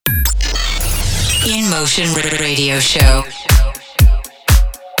InMotion Radio Show.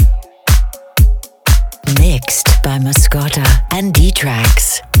 Mixed by Mascota and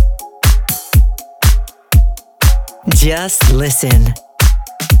D-Trax. Just listen.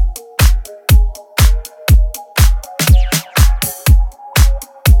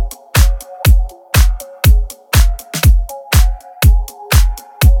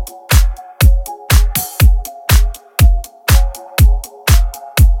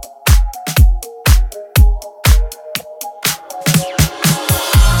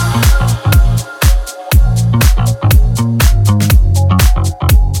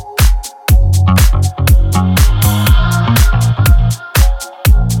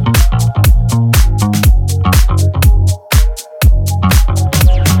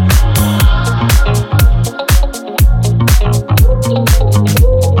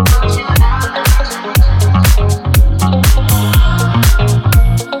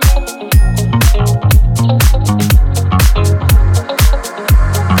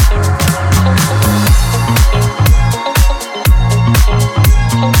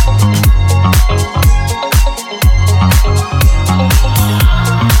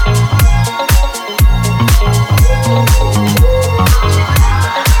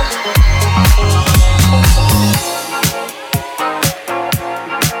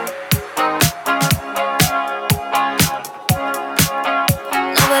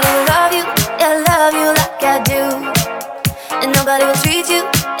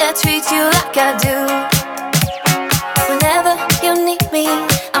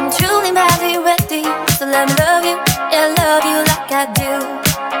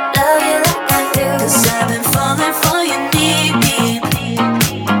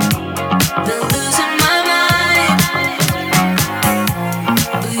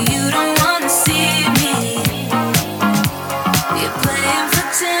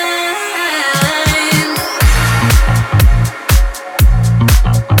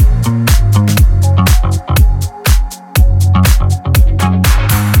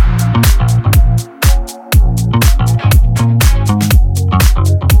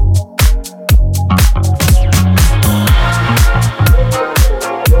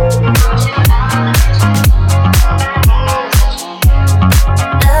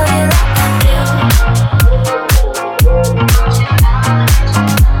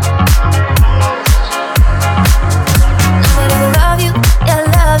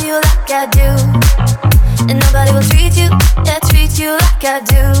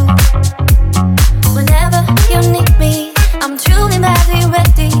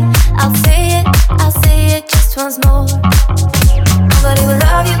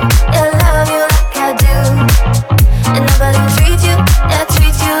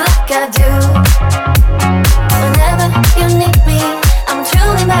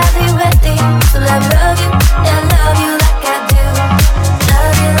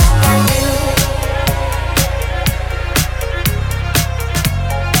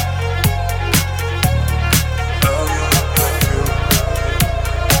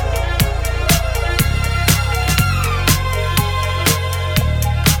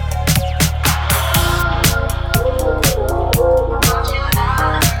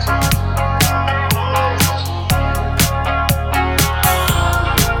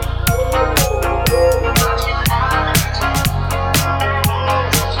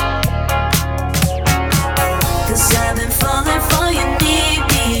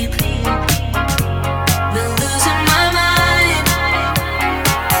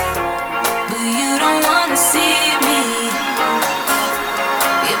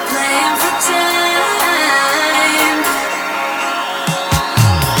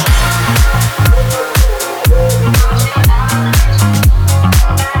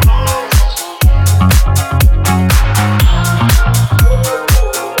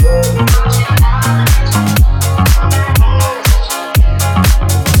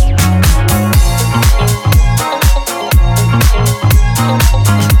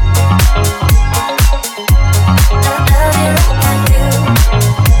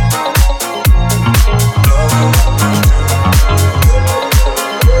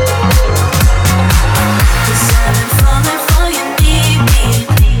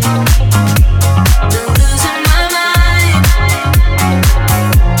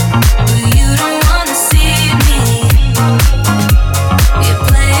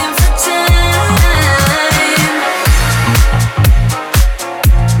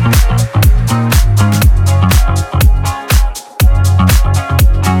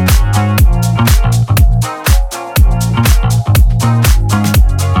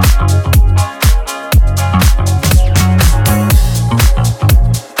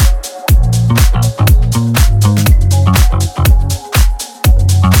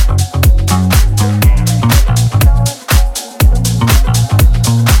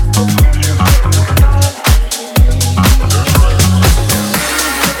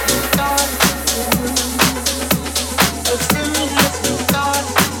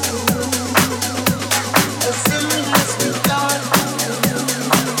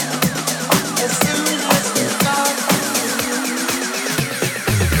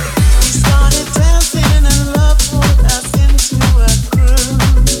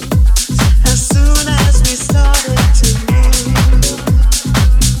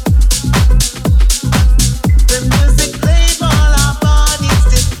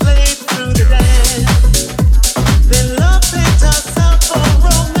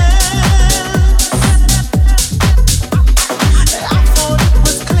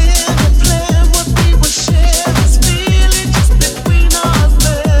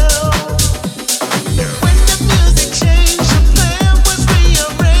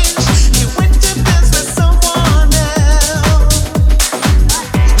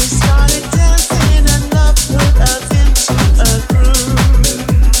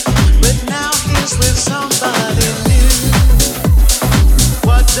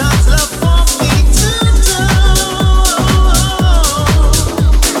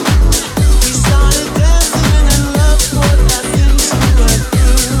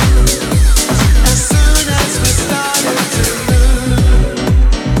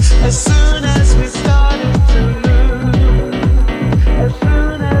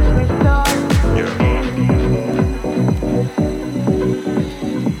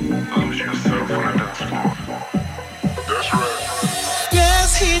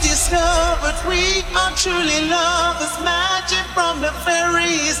 Our truly love is magic from the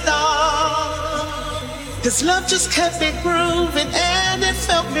very start. His love just kept me grooving and it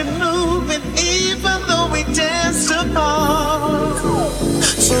felt me moving, even though we danced apart.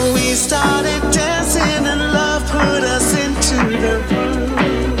 So we started dancing and love put us into the groove.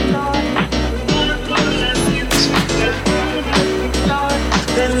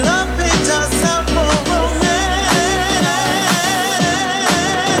 Then love picked us up for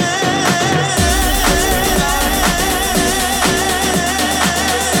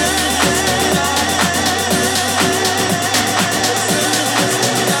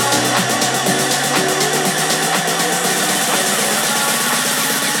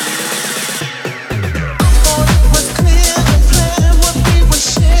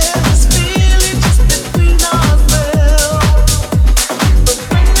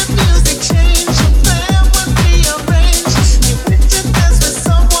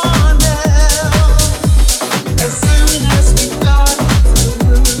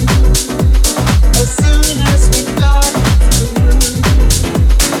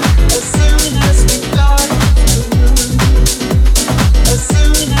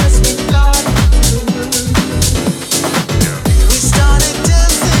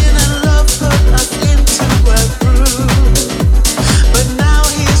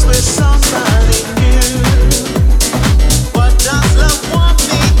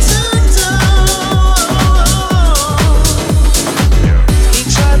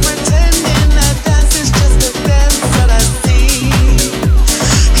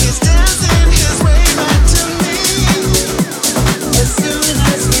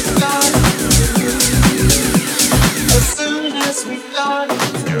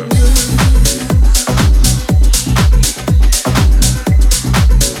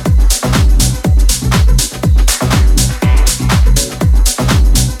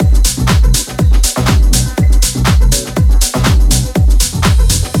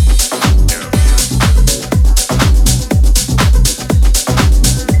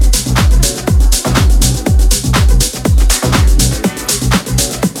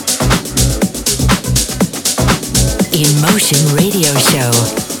InMotion Radio Show.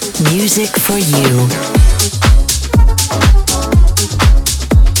 Music for you.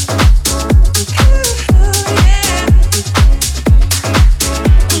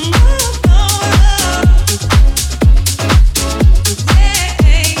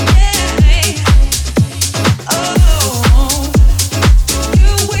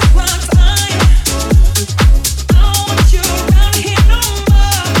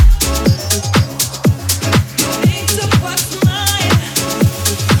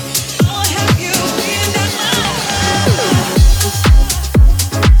 Have you been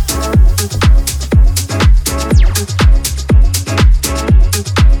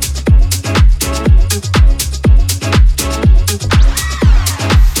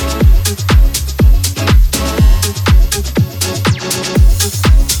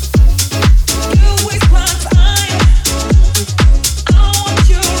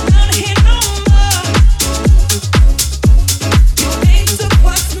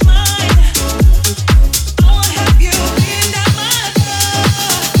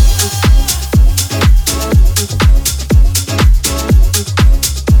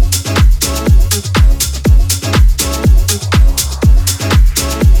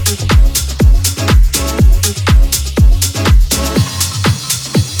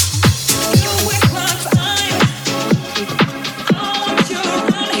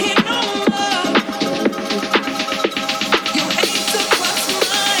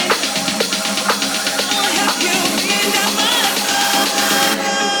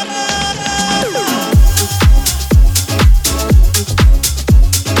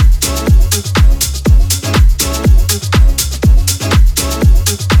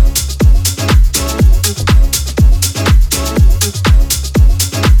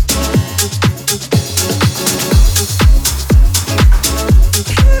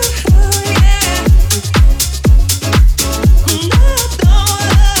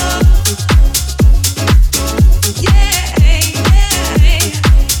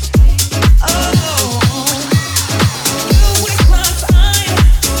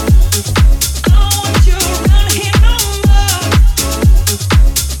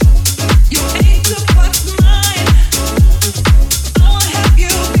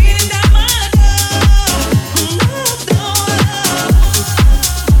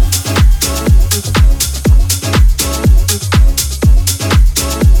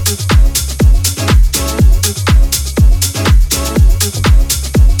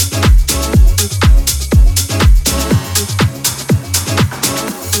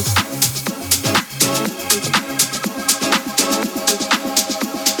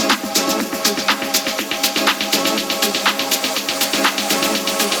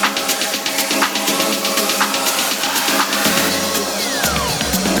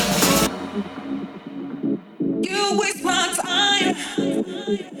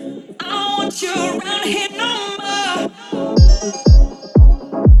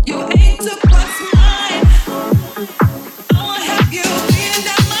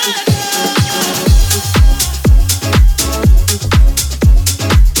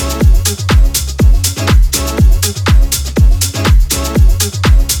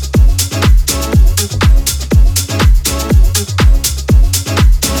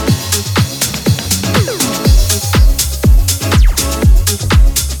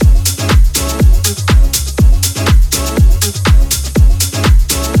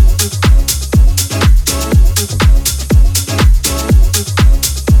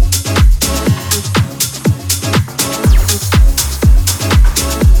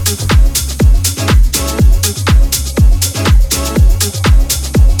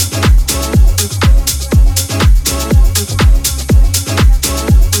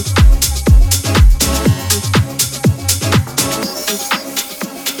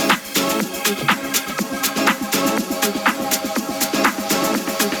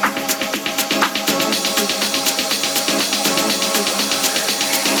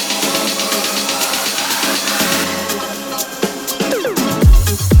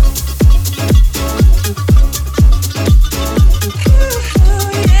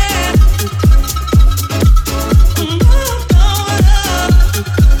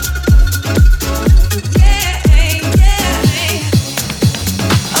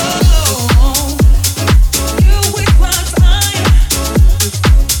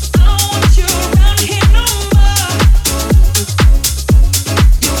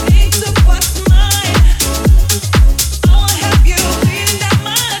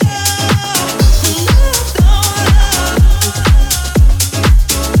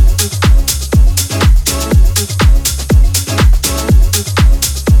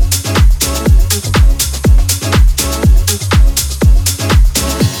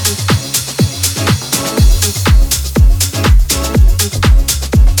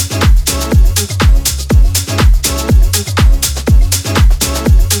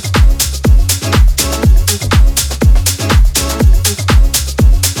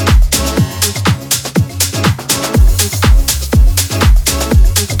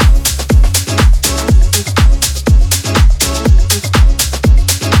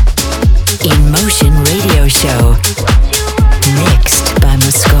Show. Mixed by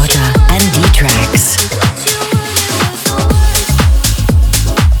Mascota and D-Trax.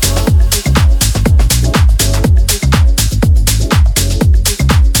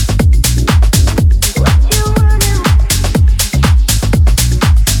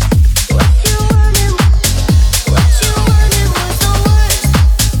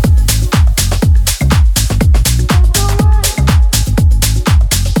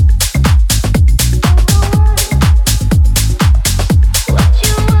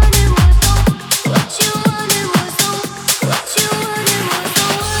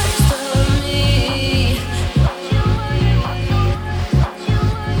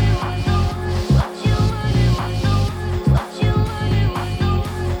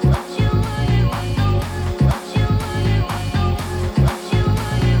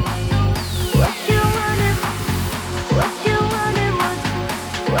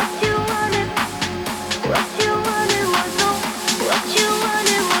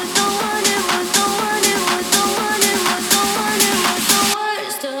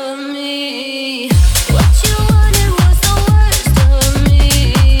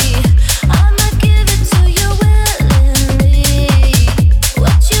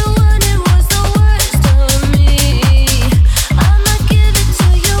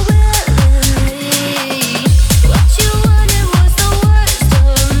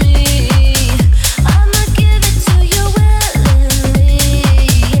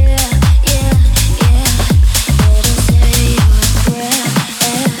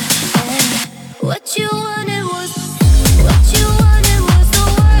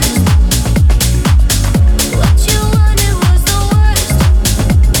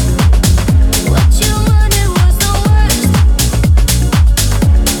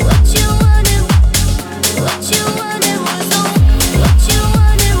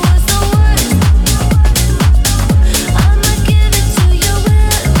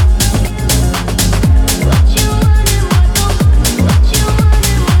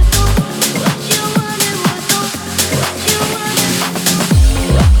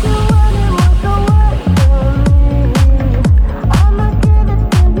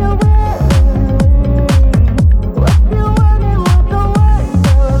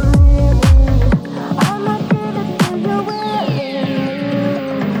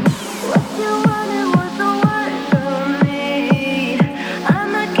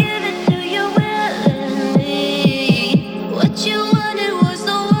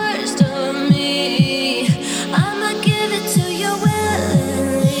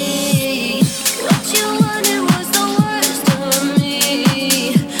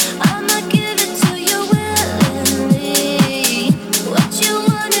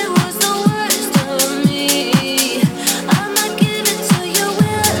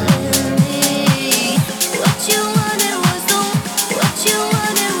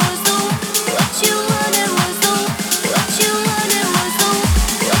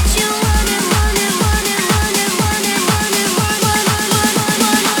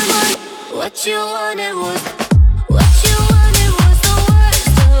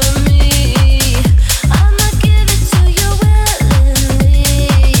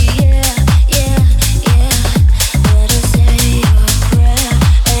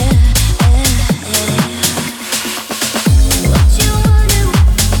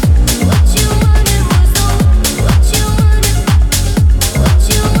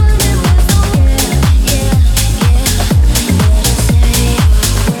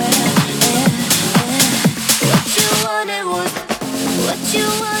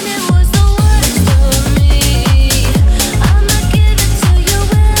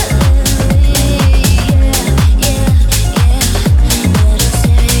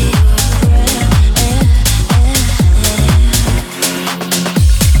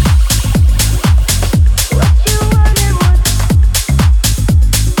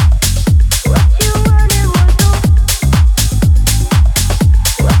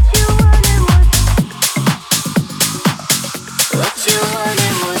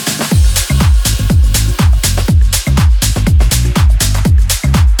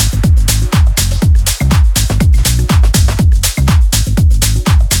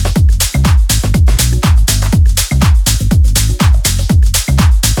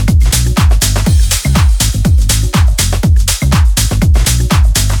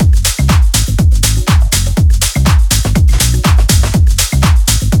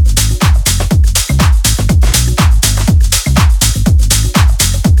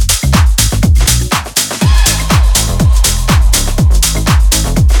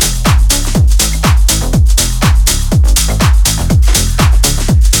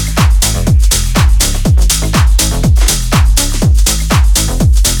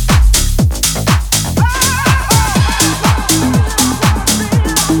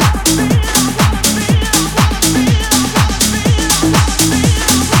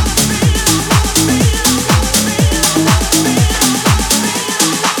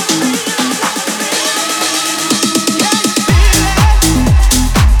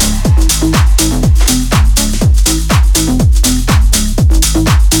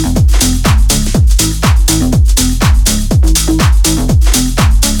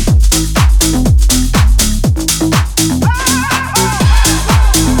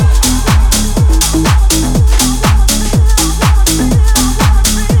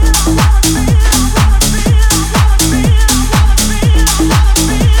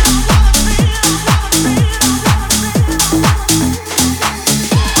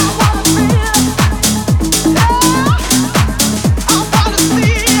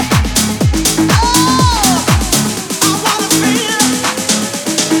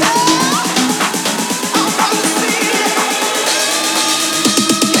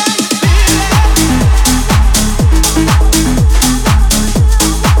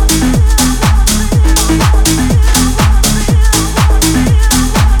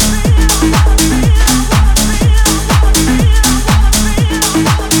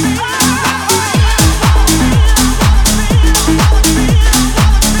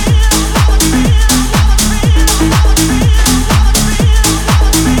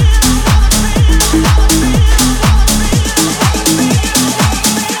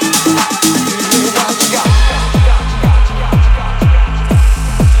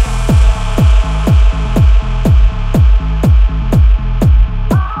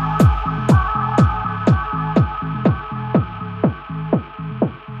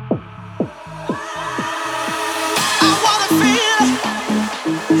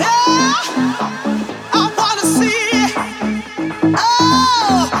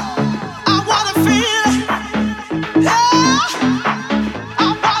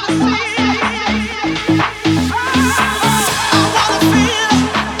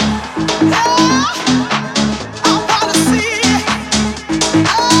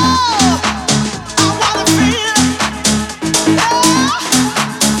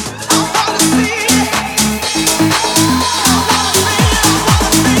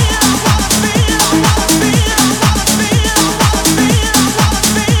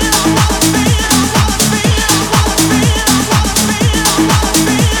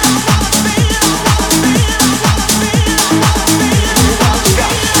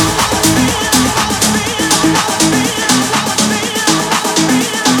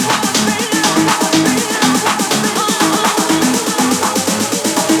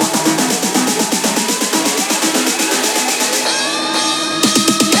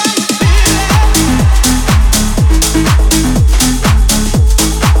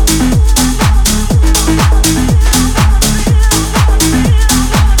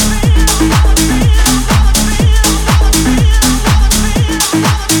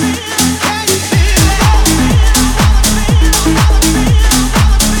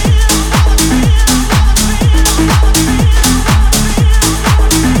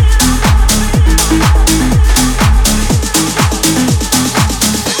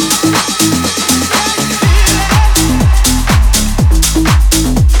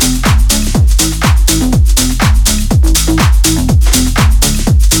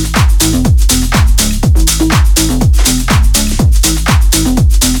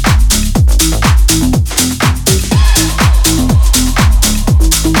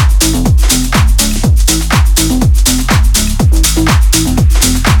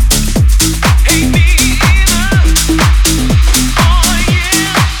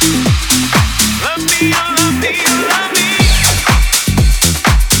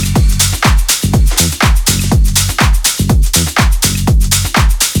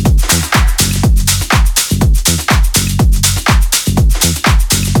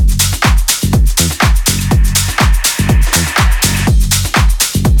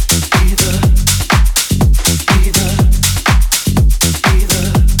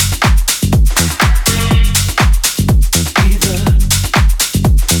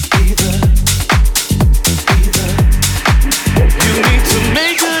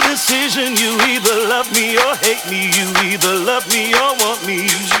 me.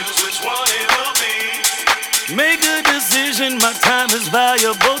 Choose which one it will be. Make a decision, my time is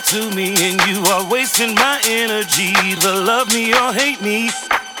valuable to me, and you are wasting my energy. Either love me or hate me.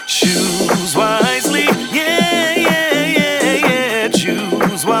 Choose wisely, yeah, yeah, yeah, yeah.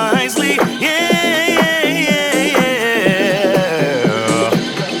 Choose wisely, yeah, yeah, yeah, yeah.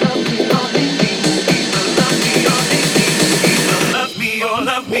 Love me or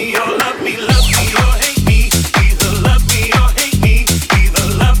love me or love me, love me or hate me. Either love me or hate me. Either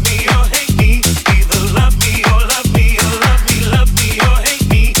love me or hate me. Either love me or love me or love me, love me or hate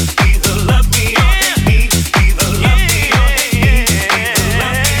me. Either love me or hate me. Either love me or hate me. Either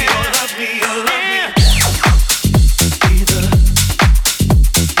love me or love me or love me. Either,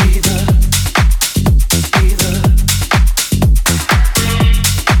 either, either,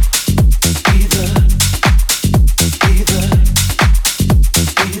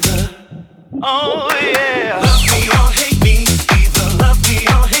 either. Oh yeah. Love me or hate me. Either love me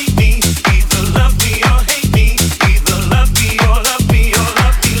or hate me. Either love me or hate me. Either love me or love me or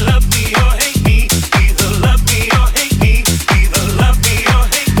love me, love me or hate me. Either love me or hate me. Either love me or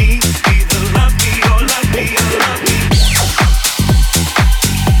hate me. Either love me or love me or love me.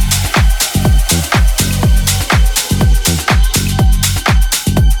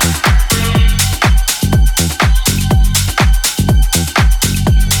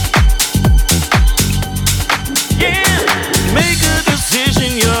 Yeah, make a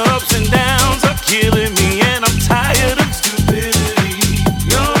decision. Your ups and downs are killing me, and I'm tired of stupidity.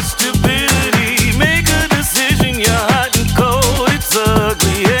 Your stupidity. Make a decision. You're hot and cold. It's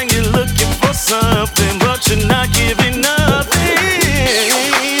ugly, and you're looking for something, but you're not giving nothing.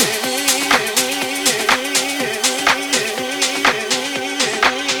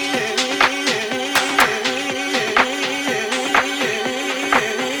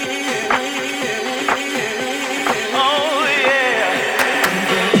 Oh yeah.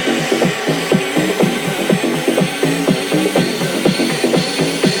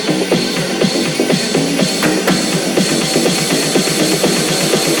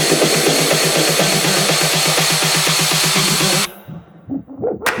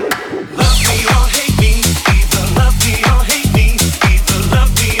 Love me or hate me. Either love me or hate me. Either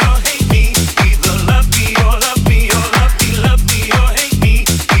love me or hate me. Either love me or love me or love me, love me or hate me.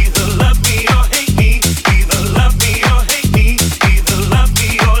 Either love me or hate me. Either love me or hate me. Either love me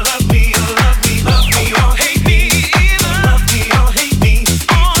or love me or love me, love me or hate me. Either love me or hate me.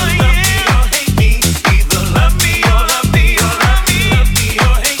 Either love me or hate me. Either love me or love me or love me, love me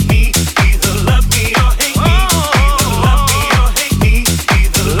or hate me. Either love me or hate me. Either love me or hate me.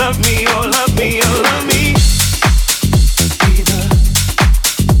 Either love me or love me or love me. Either,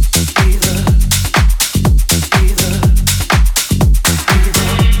 either, either, either,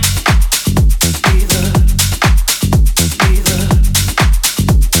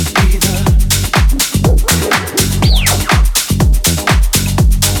 either,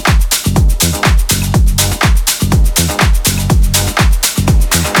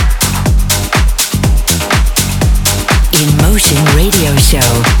 InMotion Radio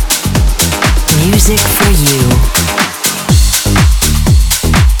Show. Music for you.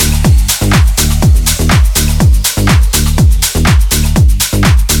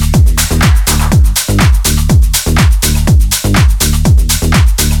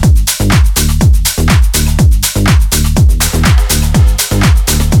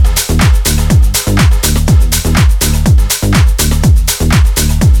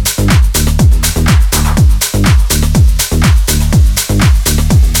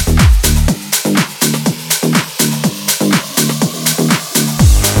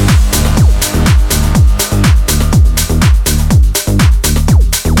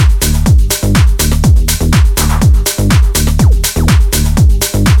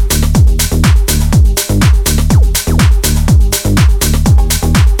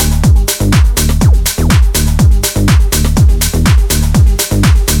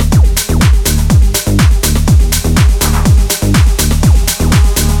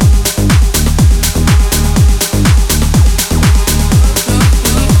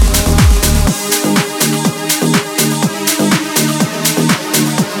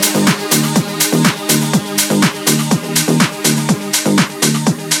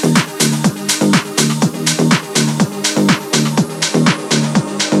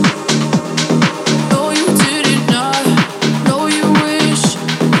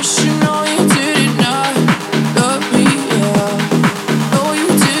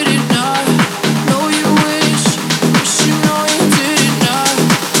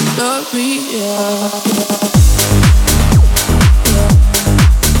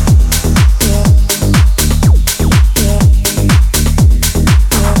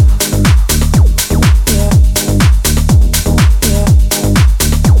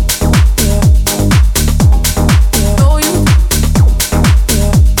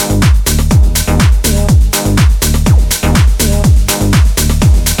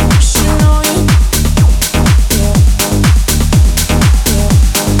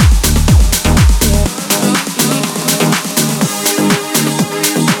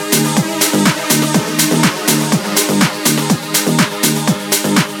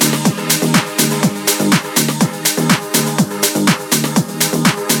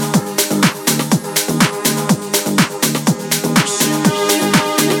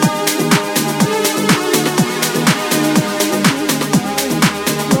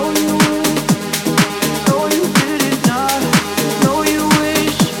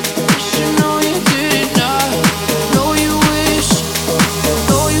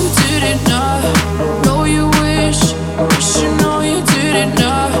 did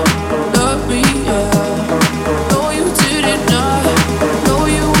not love me, yeah. No, you did not. No,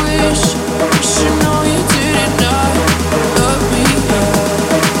 you wish you know you did not love me, yeah.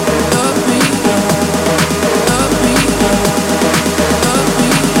 Love me, yeah. Love me, yeah. Love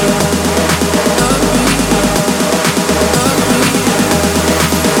me, yeah. Love me, yeah. Love me,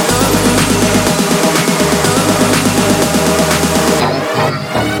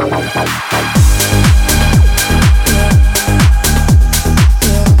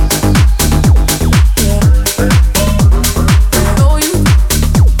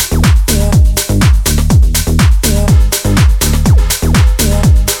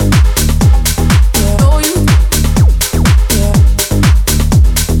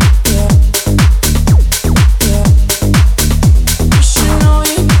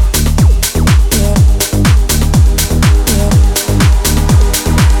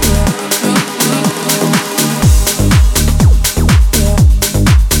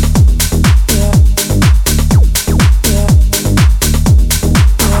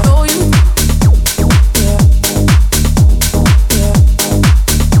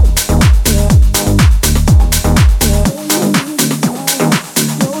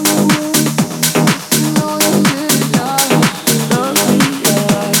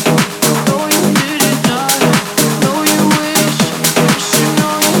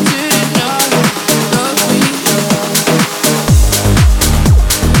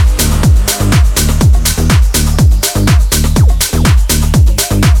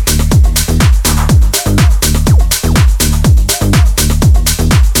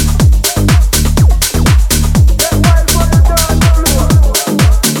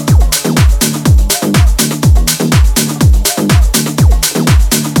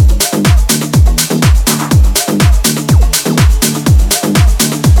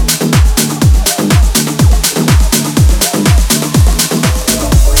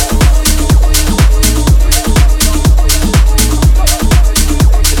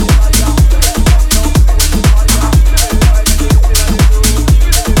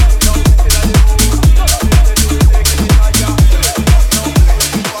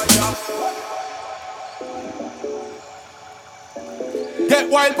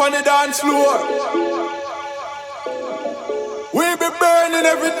 wild on the dance floor. We be burning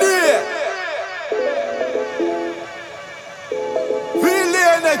every day. Feel the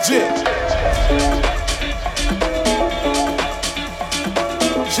energy.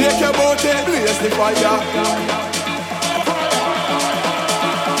 Shake your booty, blaze the fire.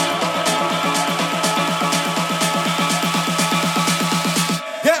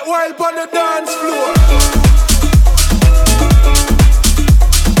 Get wild on the dance floor.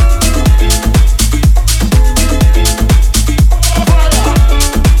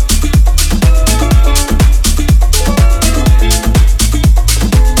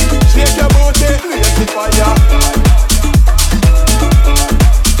 Shake your booty, blaze the fire.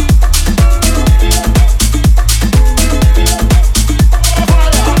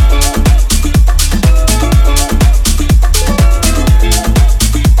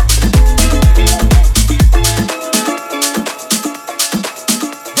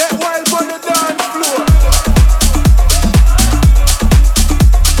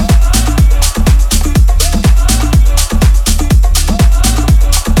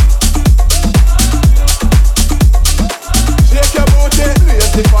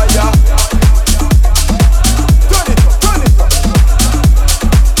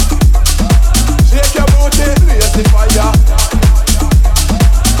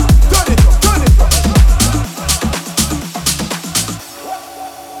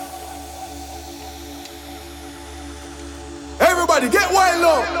 Get wild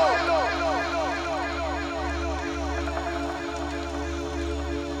up.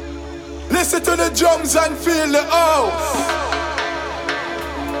 Listen to the drums and feel the house.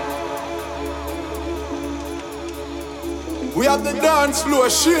 We have the dance floor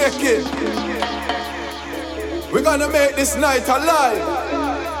shaking. We're gonna make this night alive.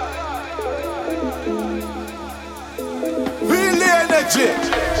 Feel the energy.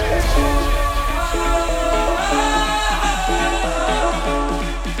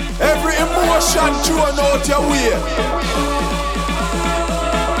 Every emotion thrown out your way.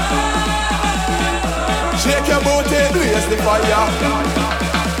 Shake your booty, blaze the fire.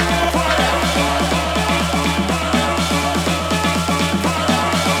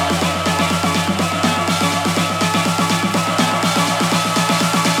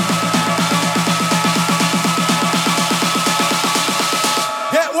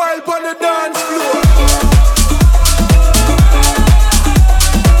 Get wild on the dance floor.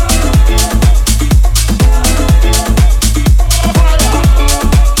 Fire.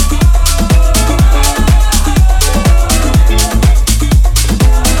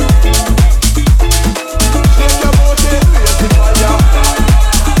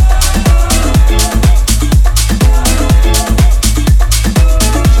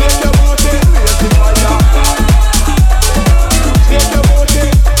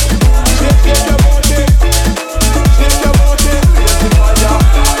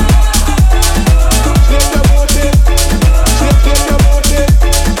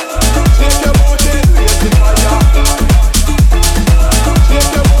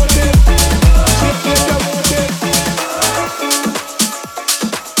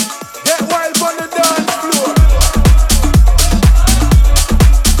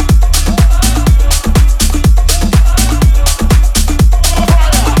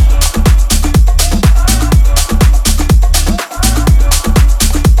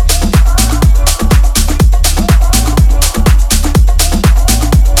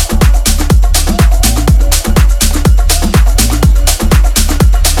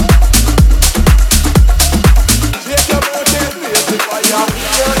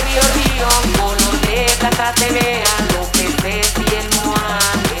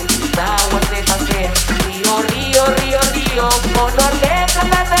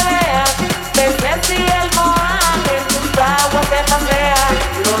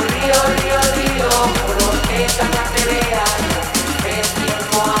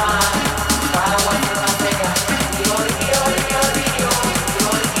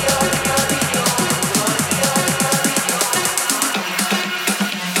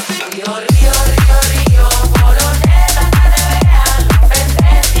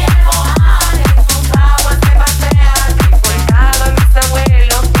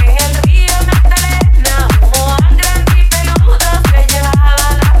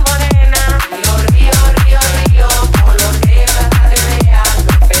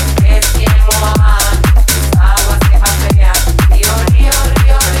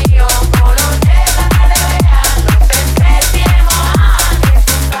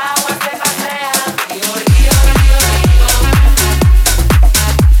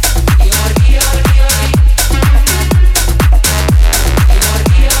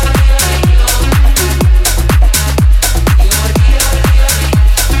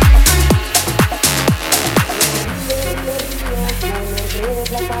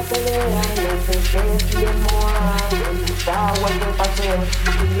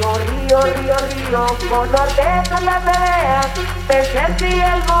 Color de sala te veas, peces y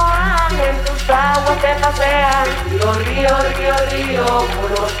el moán en tus aguas te pasean. Río, río, río,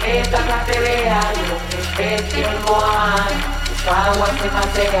 color de sala te vean, los peces y el moán tus aguas te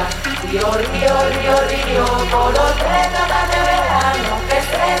pasean. Río, río, río, río, color de sala te vean, los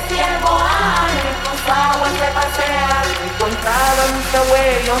peces y el moán en tus aguas te pasean. Encontraron mis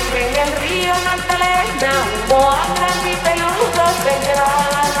abuelos en el río Magdalena, un moán grande y peludo se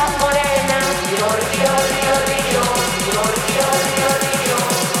llevaba a las morenas. Río, río, río, río, río, río, río, río,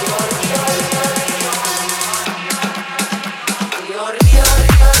 río, río, río, río,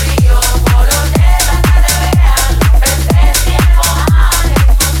 río, río, color de sala te vean, los peces y el moán en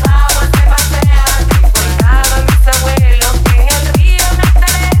tus aguas se pasean. Encontraban mis abuelos en el río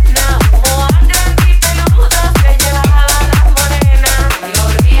Magdalena, un moán grande y peludo se llevaba a las morenas. Río,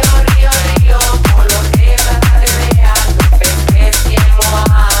 río, río, río, color de sala te vean, los peces y el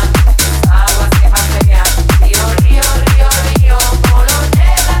moán aguas que pasean. Río, río, río, río, color de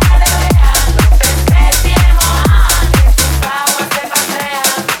sala te vean, los peces y el moán en sus aguas se pasean.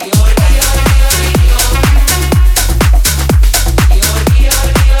 Río, río, río, río, río, río, río,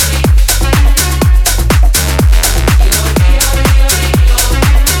 río,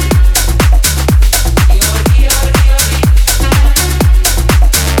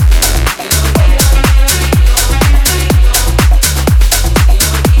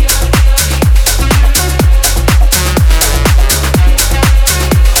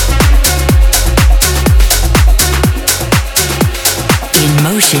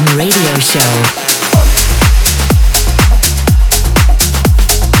 InMotion Radio Show.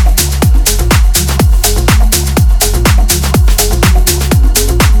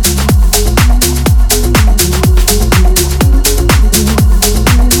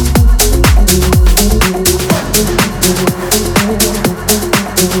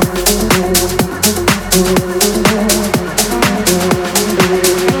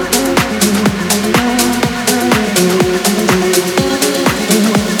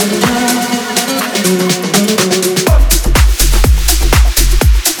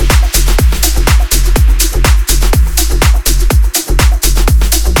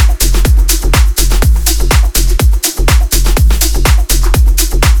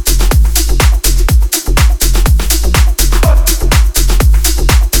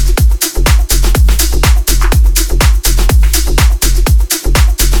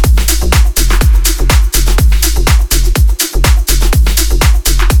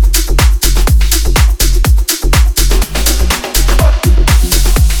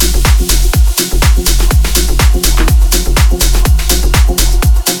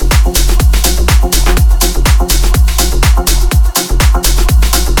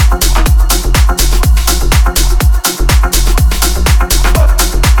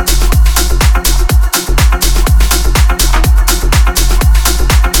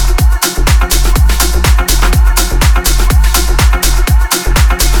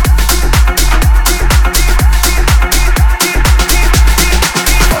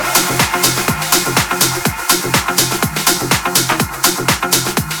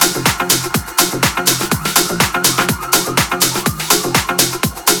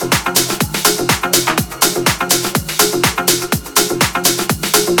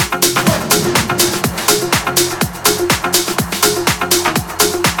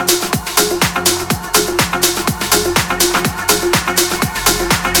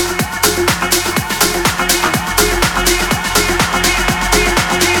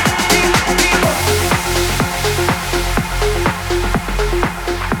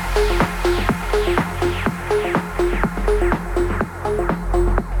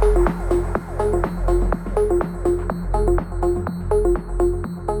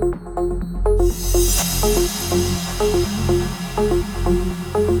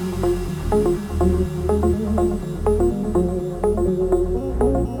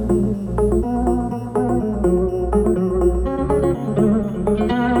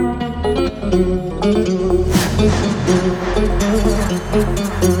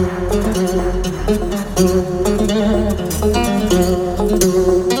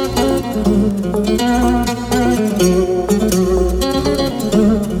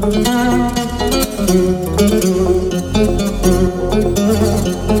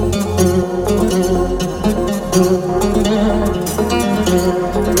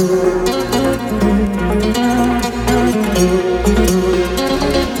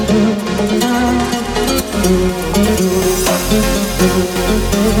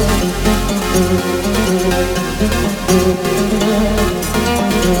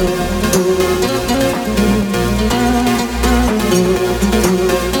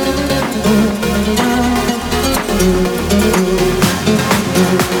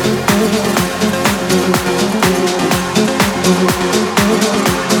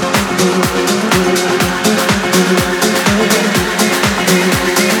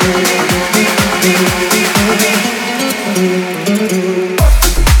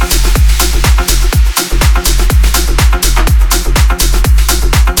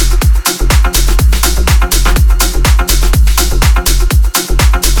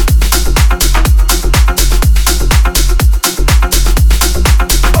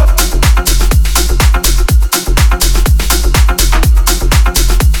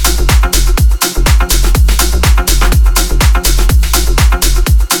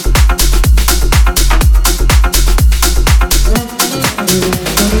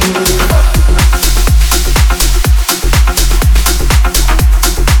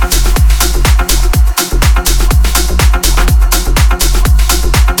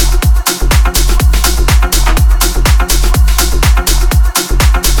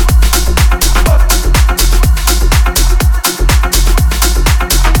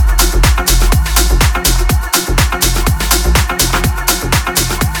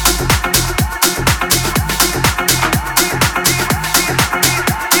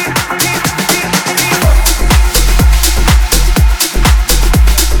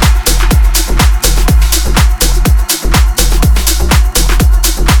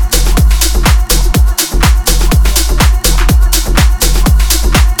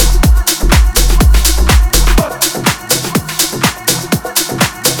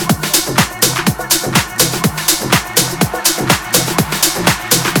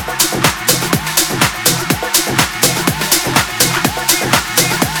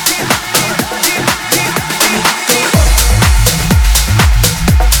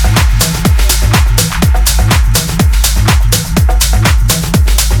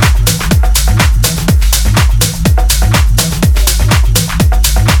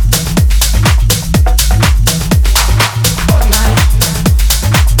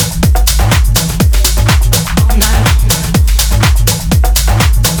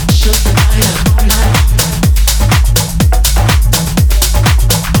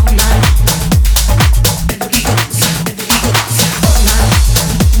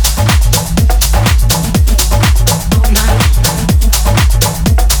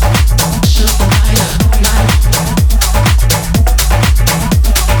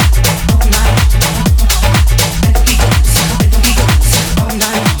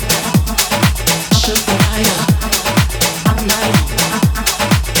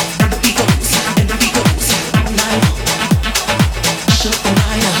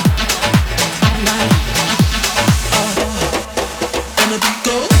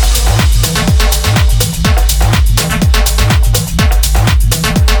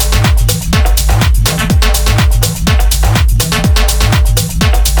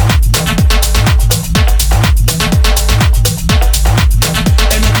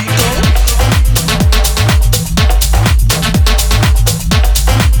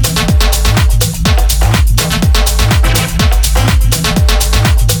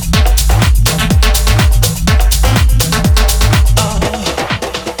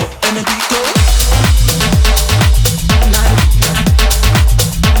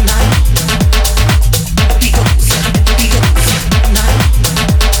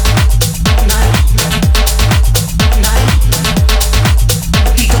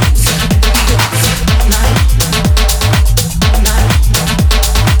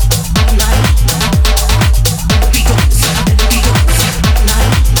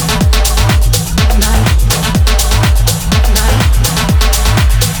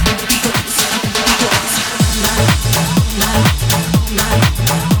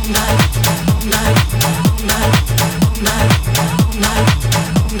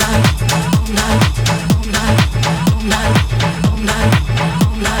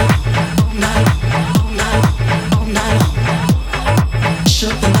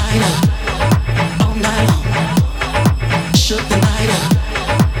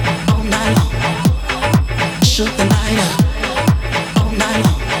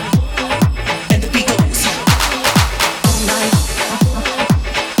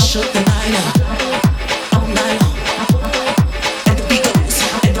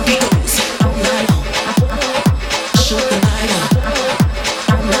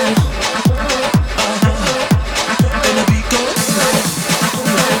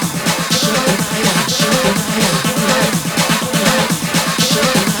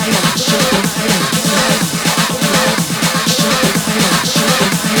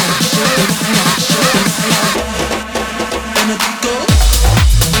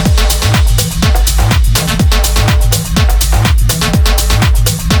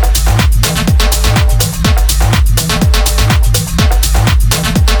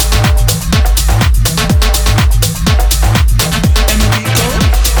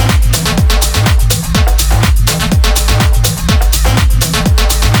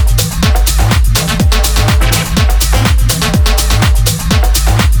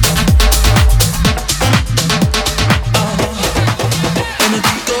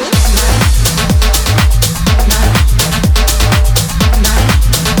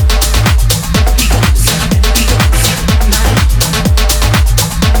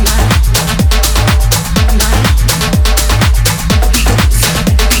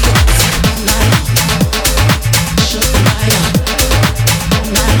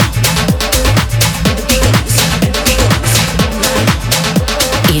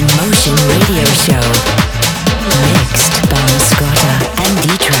 Immersion Radio Show. Mixed by Mascota and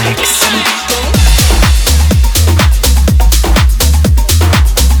D-Trax.